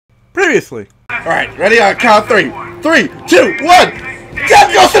Previously. Alright, ready on count 3. 3, 2, 1!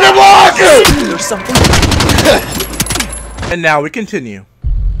 Get go to the block! There's something. And now we continue.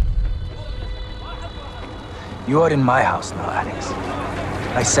 You are in my house now, Alex.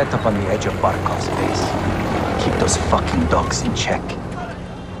 I set up on the edge of Barkov's base. Keep those fucking dogs in check.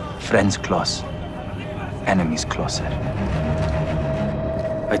 Friends close. Enemies closer.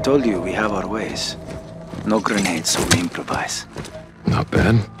 I told you we have our ways. No grenades, so we improvise. Not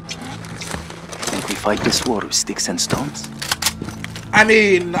bad. Think we fight this war with sticks and stones? I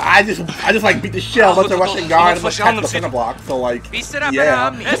mean, I just like beat the shit out of the Russian guard and attack the center block, so like, yeah.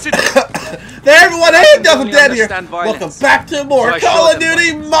 There everyone, hey, Devil Dead here! Welcome back to more Call of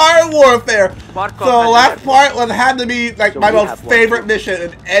Duty Modern Warfare! So last part had to be like my most favorite mission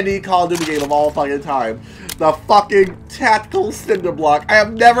in any Call of Duty game of all fucking time. The fucking tactical cinder block. I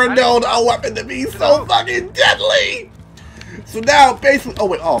have never known a weapon to be so fucking deadly! So now, basically, oh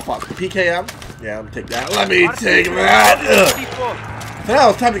wait, oh fuck, PKM? Yeah, I'm gonna take that. Let me take that! So now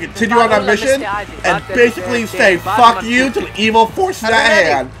it's time to continue on our mission and basically say fuck you to the evil forces at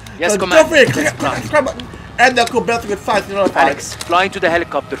hand. Yes, so don't forget, click the button and the cool bell to get signs to notify. Alex, fly into the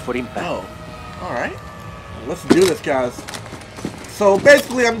helicopter for impact. Oh, alright. Let's do this, guys. So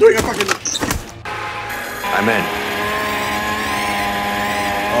basically, I'm doing a fucking... I'm in.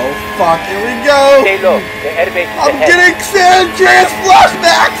 Oh fuck, here we go! Stay low, the airbase is I'm ahead. getting San Andreas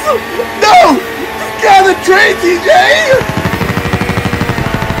flashbacks! No! Get on the train, TJ!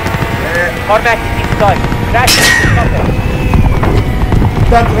 Tarmac is inside. Crash into the chopper.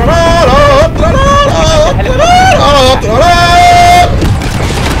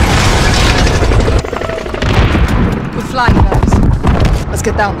 We're flying, guys. Let's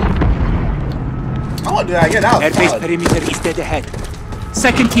get down there. Oh, did I get out? Airbase perimeter is dead ahead.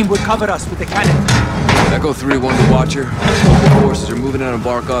 Second team will cover us with the cannon. Echo 3-1 to Watcher. Local forces are moving out of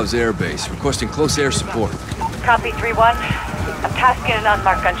Barkov's airbase, requesting close air support. Copy 3-1. I'm tasking an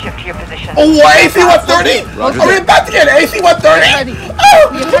unmarked gunship to your position. Oh, what? AC-130? Are we about to get an AC-130? Ready.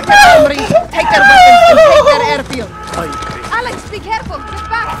 We attack their armories, take their weapons, and take their airfield. Alex, be careful. Get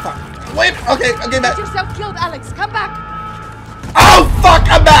back. Wait, okay, back. Get yourself killed, Alex. Come back. Oh, fuck,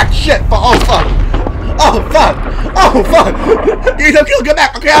 I'm back. Shit. Oh, fuck. Oh, fuck. Oh, fuck. You don't kill, get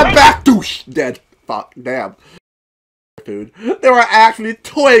back. Okay, I'm back. Douche. Dead. Fuck. Damn. Food. They were actually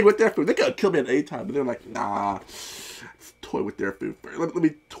toying with their food. They could have killed me at any time, but they were like, nah. Let's toy with their food first. Let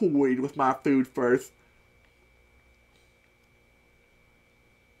me toy with my food first.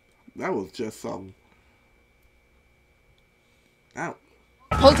 That was just some... Ow.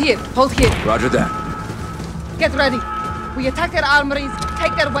 Hold here. Hold here. Roger that. Get ready. We attack their armories,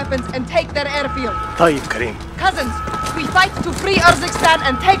 take their weapons, and take their airfield. Cousins, we fight to free Urzikstan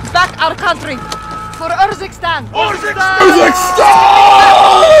and take back our country. For Urzikstan! Urzikstan!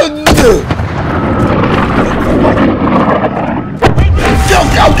 Go,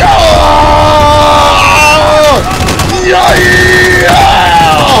 go, go! Yeah!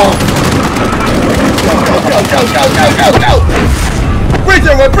 Go! Breach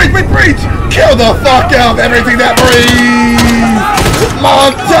everyone! Breach! Kill the fuck out of everything that breathes!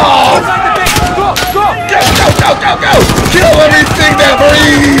 Montage! Go! Go! Kill everything that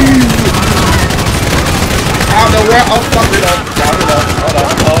breathes! I don't know where. Oh, fuck it up.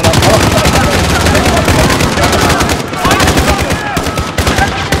 Hold on.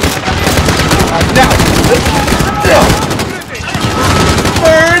 Now.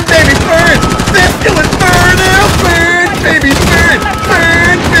 Burn, baby, burn. This kill is burn now. Burn, baby, burn.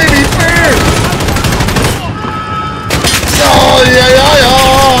 Burn, baby, burn. Oh, yeah.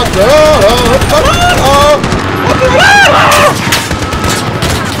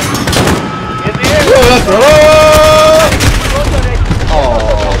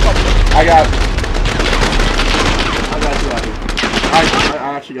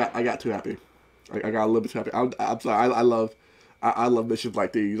 I got too happy. I got a little bit too happy. I'm sorry. I love missions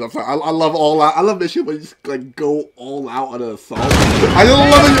like these. I'm sorry. I love all out. I love missions where you just like go all out on an assault. I just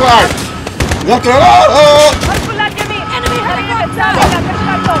love it. You are. Enemy helicopter!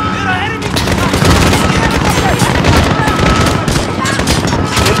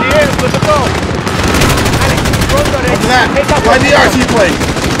 In the air, good to go. Alex, What's that? Why the RC plate?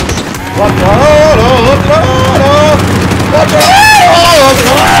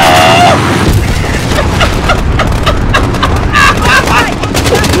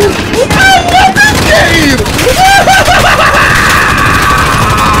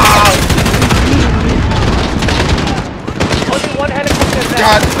 only one helicopter left.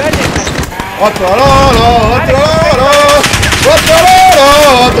 God.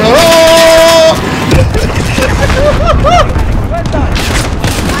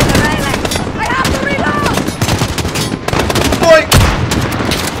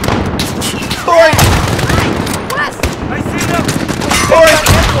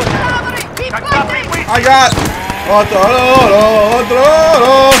 got.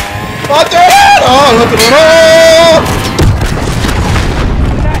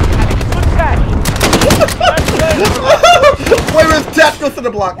 Wait, where's Tap goes to the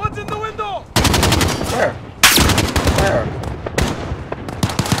block? What's in the window? Where? Where?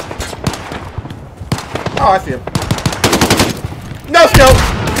 Oh, I see him. No scope!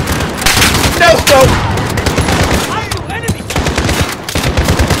 No scope! Enemy!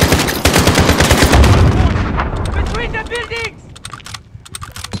 Between the buildings!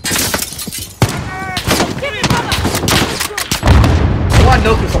 Give me cover! I want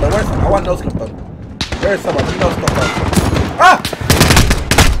no scope somewhere. Where's someone? I want no scope though. There's someone. No scope though. Ah!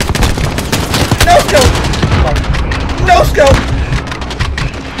 No scope! No scope!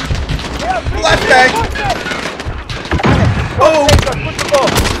 Flashbang! Boom!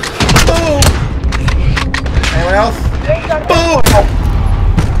 Boom! Anyone else? Boom!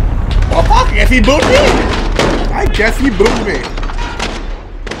 Well, fuck, I guess he boomed me! I guess he boomed me.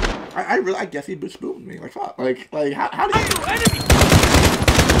 I guess he just boomed me. Like, fuck. Like, how did you...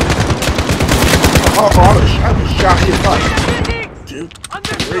 Oh, I was shot in the butt. 2,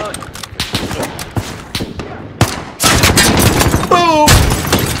 3. Boom!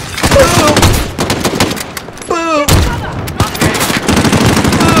 Boom! Boom!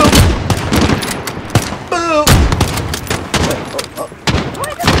 Boom! Boom!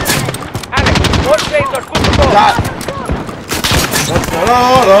 Alex, more planes are good to go. Got it.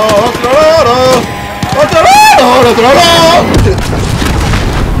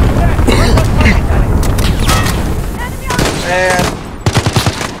 And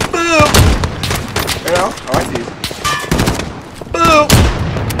boom! You know? Oh, I see you. Boom!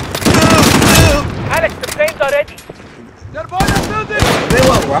 Boom! Boom! Alex, the planes are ready. They're by the building.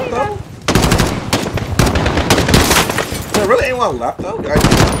 Anyone left though? Is there really anyone left though? Guys?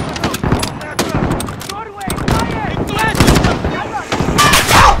 Doorway, fire!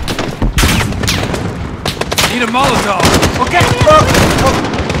 Ow! Need a Molotov. Okay.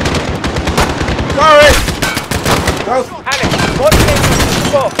 Sorry. Alex, more planes are good to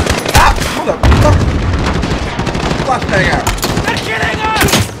go. Ah! Motherfucker! Flashbang out. They're killing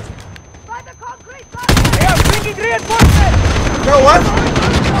us! By the concrete line! They are bringing reinforcements! No, what?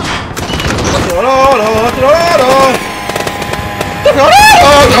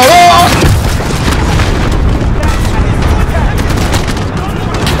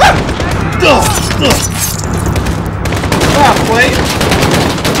 Ah, plane.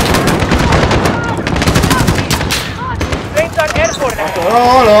 Planes are airborne now.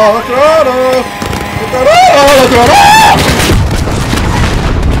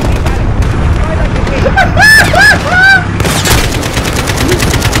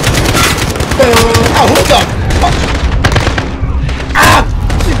 Oh, who the fuck? Ah!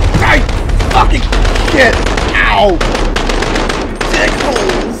 I fucking shit! Ow!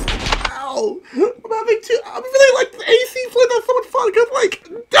 Dickholes! Ow! I'm really like the AC flip. That's so much fun because like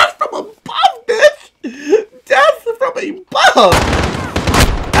death from above, bitch! Death from above!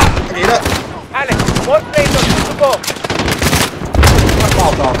 Ah, okay, that. Alex, more planes are good to go. Fuck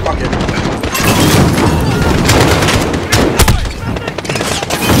off, dog. Fuck it.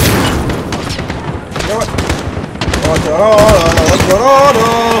 You know what?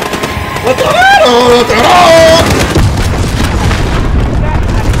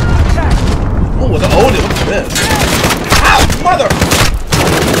 Oh, the old it. What's this? Ow, mother!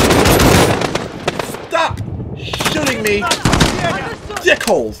 Stop shooting me,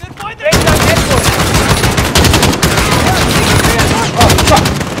 dickholes! Planes are airborne. Oh, fuck!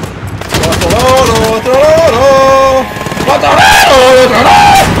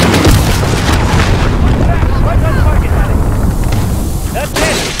 That's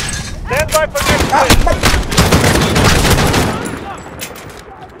it. Stand by for next Ah, wave. fuck.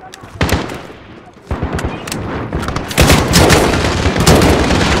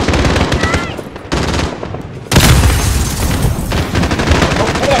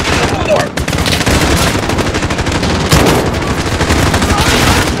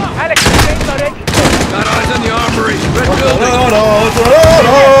 Alex, the planes are ready. Got eyes on the armory. Red building.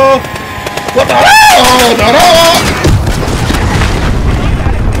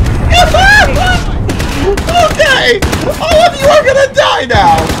 Okay! All of you are gonna die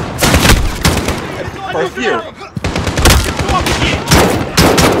now! First year.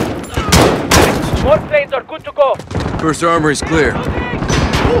 More planes are good to go. First armory's clear.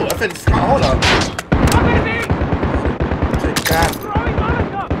 Ooh, I said, hold up. Take that.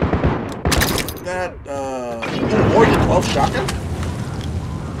 That, Oregon 12 shotgun?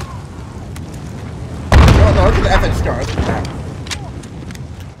 No, look at the FN scar. Look at that.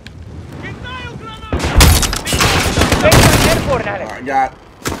 airborne, Alex. Alright, got.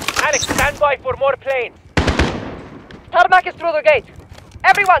 Alex, stand by for more planes. Tarmac is through the gate.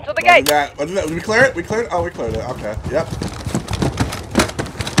 Everyone to the gate. What is that? Did we clear it? We cleared it? Oh, we cleared it. Okay. Yep.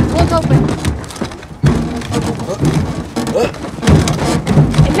 Won't open.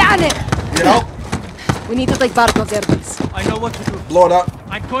 You know? We need to take Barkov's airbase. I know what to do. Blow it up.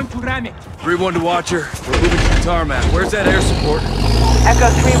 I'm going to ram it. 3-1 to Watcher. We're moving to the tarmac. Where's that air support? Echo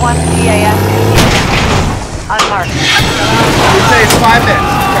 3-1 EAS. Unmarked. We say it's 5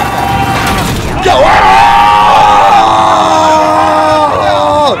 minutes. Go!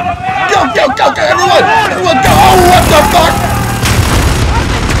 Go, everyone! Everyone, go! Oh, what the fuck?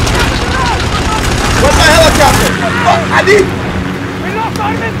 Where's my helicopter? Fuck, I need... We lost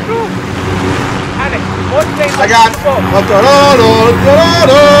Armin through. Alex, more planes. I got...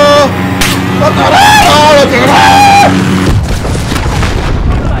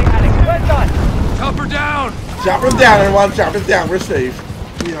 Alex, well done. Chopper down! Chopper down, everyone. Chopper down. We're safe.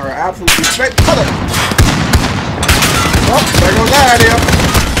 We are absolutely safe. Oh, there goes that idea.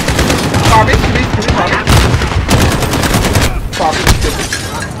 Bobby, give me Bobby. Bobby, give me.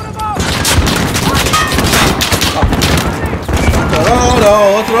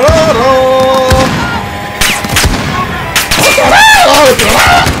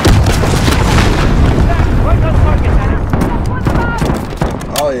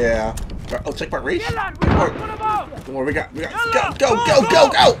 Oh yeah. Oh, checkpoint reach. Don't worry, we got. Go.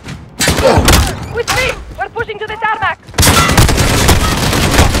 With me, we're pushing to the tarmac.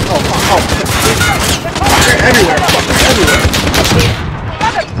 They're everywhere.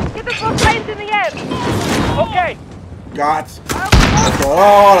 Brother, get the 4 planes in the air. Okay. Got.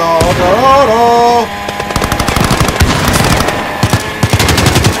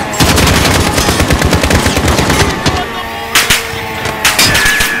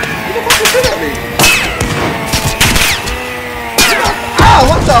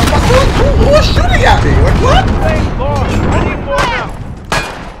 What the fuck? Who was shooting at me? Like, what? Plane 4, running 4 now.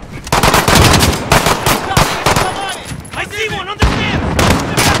 I see one on the stairs.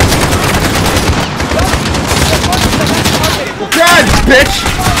 God, bitch!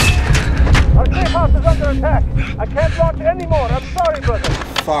 Our safe house is under attack. I can't launch anymore. I'm sorry, brother.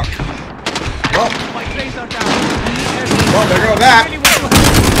 Fuck. Well, My planes are down. there goes that.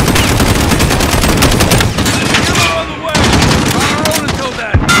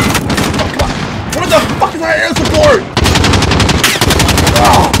 What the fuck is our air support?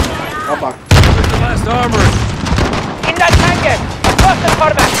 Oh fuck. Where's the last armory? In that hangar, across the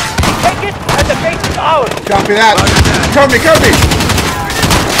tarmac. Take it, and the base is ours. Copy that. Cover me.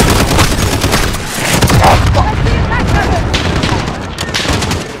 Oh fuck.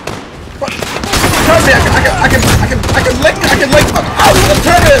 Cover me. I can lick. I'm gonna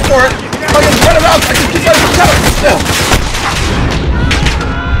turn it for it. I can run around. I can keep running. Still.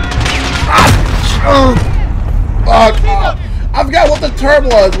 I forgot what the term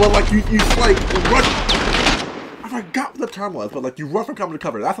was. When like you like run. I forgot what the term was, but like you run from cover to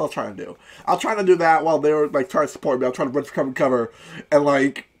cover. That's what I was trying to do. I was trying to do that while they were like trying to support me. I was trying to run from cover to cover and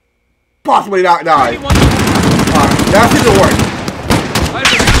like possibly not die. That seems to work.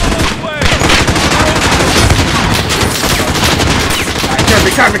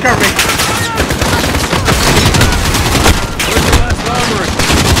 Cover me. Where's the last armory?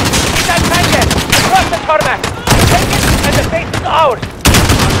 In that hangar, across the tarmac. Take it, and the base is ours.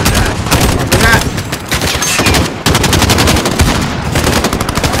 After that.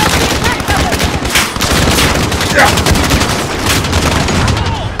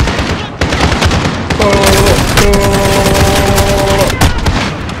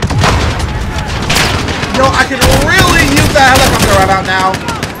 Yo, I can really use that helicopter right about now.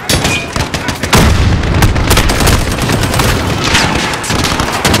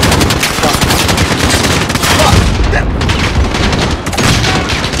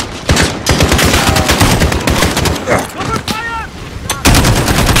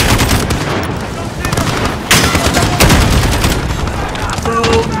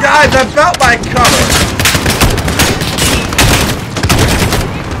 Guys, I felt my cover.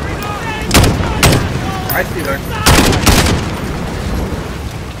 I see there.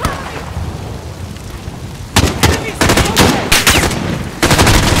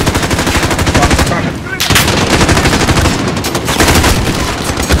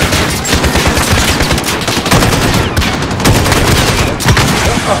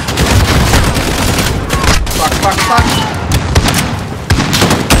 Fuck.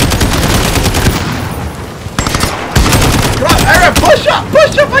 Come on, Aaron, push up,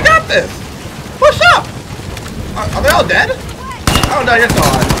 I got this! Push up! Are they all dead? Oh no, you're still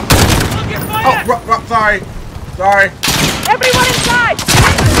alive. Oh, sorry. Everyone inside!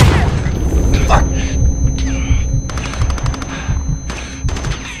 Fuck!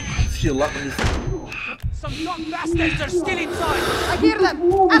 Heal up. Some young bastards are still inside! I hear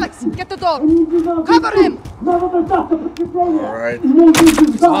them! Alex, get the door! Cover him! Alright.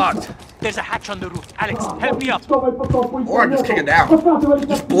 It's locked. There's a hatch on the roof. Alex, help me up! Or just kick it down.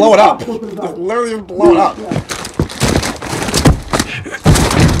 Just blow it up. Just literally just blow it up.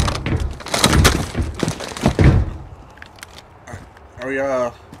 Are we,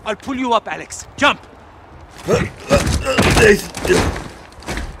 I'll pull you up, Alex. Jump!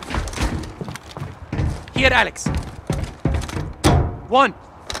 Here, Alex. 1, 2,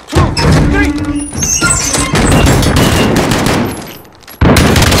 3!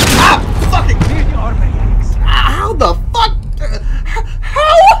 Ah! Fucking! Clear the armory, Alex. How the fuck?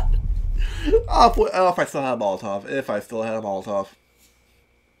 How? Oh, if I still had a Molotov. If I still had a Molotov.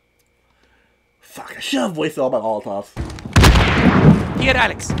 Fuck, I should have wasted all my Molotovs. Here,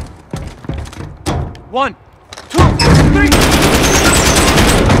 Alex. 1, 2, 3!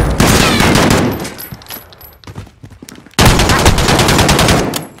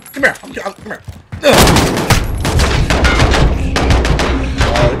 Come here. Come here.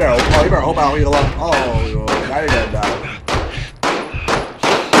 Oh, you better hope I don't eat a lot. Oh, now you're gonna die.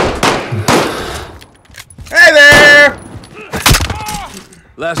 Hey there!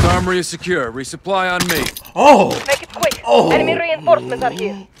 Last armory is secure. Resupply on me. Oh! Make it quick. Oh. Enemy reinforcements are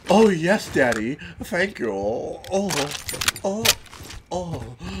here. Oh, yes, Daddy. Thank you. Oh,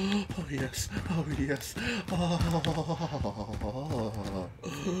 yes. Oh, yes. Oh.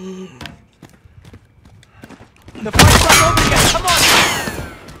 The fight's not over yet. Come on!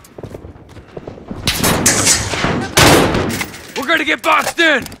 We're gonna get boxed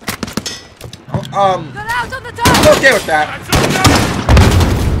in. Get out on the door! I'm okay with that.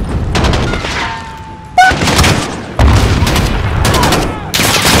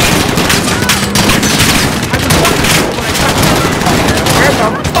 Where the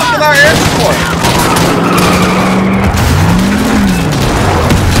fuck is our air support?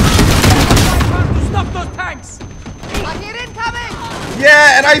 Stop those tanks! I hear incoming!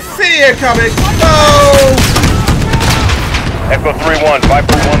 Yeah, and I see it coming. No! Echo 3-1,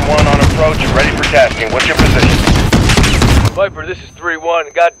 Viper 1-1 on approach, ready for tasking. What's your position? Viper, this is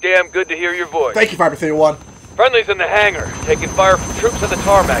 3-1. Goddamn good to hear your voice. Thank you, Viper 3-1. Friendly's in the hangar, taking fire from troops on the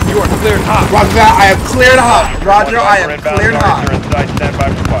tarmac. You are cleared hot. Roger that, I am cleared hot. Roger, I am cleared hot. Inside, stand by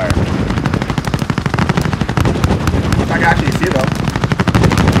for fire. I can actually see though.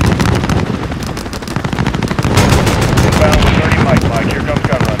 Inbound with 30 Mike. Here comes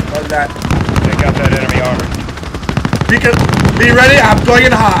gun run. Roger that. Take out that enemy armor. Be ready, I'm going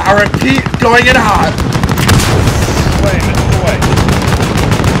in hot. I repeat, going in hot. Away, Mr. Away.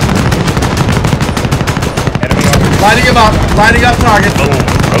 Enemy armor. Lighting him up, lighting up targets. Boom,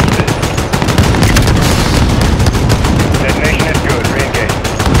 roasted. Detonation is good, re-engage.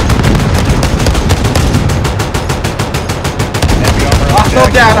 Enemy armor on Hostile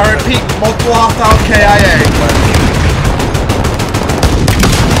deck. down, I repeat, multiple hostile KIA.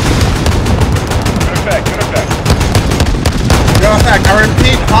 Good effect, good effect. Good effect, I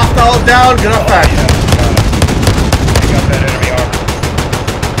repeat, hostile down, good effect. Yeah, got it. Take out that enemy armor.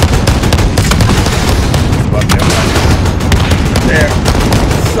 Left him, right. There.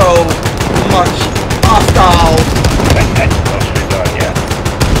 So much hostile. Mostly done, yeah.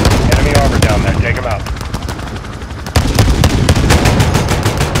 Enemy armor down there, take him out.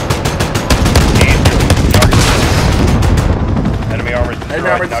 Enemy armor destroyed. Enemy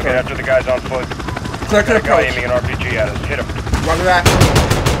armor Now get destroyed. after the guys on foot. Clear to Got a guy approach. aiming an RPG at us. Hit him. Roger that.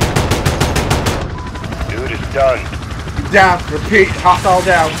 Dude is done. Down, repeat, hostile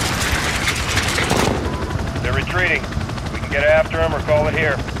down. They're retreating. We can get after them or call it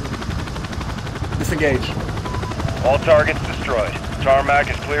here. Disengage. All targets destroyed. Tarmac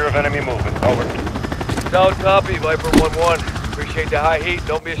is clear of enemy movement. Over. Sound copy, Viper 1-1. Appreciate the high heat.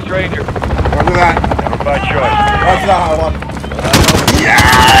 Don't be a stranger. Roger that. Never by choice. Roger that, high one. Yeah!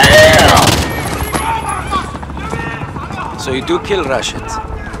 So you do kill Russians.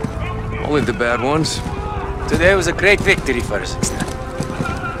 Only the bad ones. Today was a great victory for us.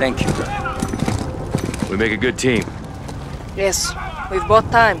 Thank you. We make a good team. Yes, we've bought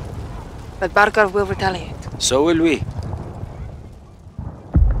time. But Barker will retaliate. So will we.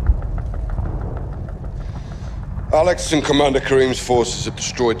 Alex and Commander Karim's forces have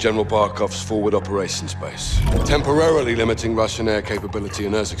destroyed General Barkov's forward operations base, temporarily limiting Russian air capability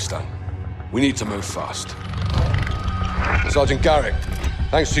in Urzikstan. We need to move fast. Sergeant Garrick,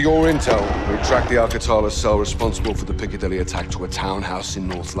 thanks to your intel, we tracked the Al-Qatala cell responsible for the Piccadilly attack to a townhouse in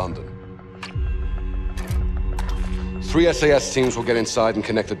North London. 3 SAS teams will get inside and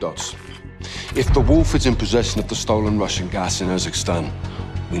connect the dots. If the Wolf is in possession of the stolen Russian gas in Urzikstan,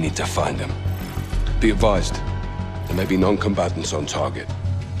 we need to find him. Be advised, there may be non-combatants on target.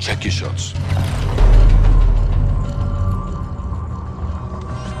 Check your shots.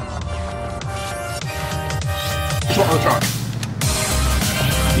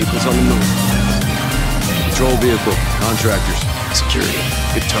 Vehicles on the move. Patrol vehicle, contractors, security,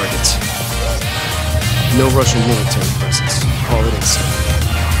 good targets. No Russian military presence. Call it in.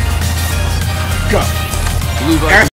 Go. Blue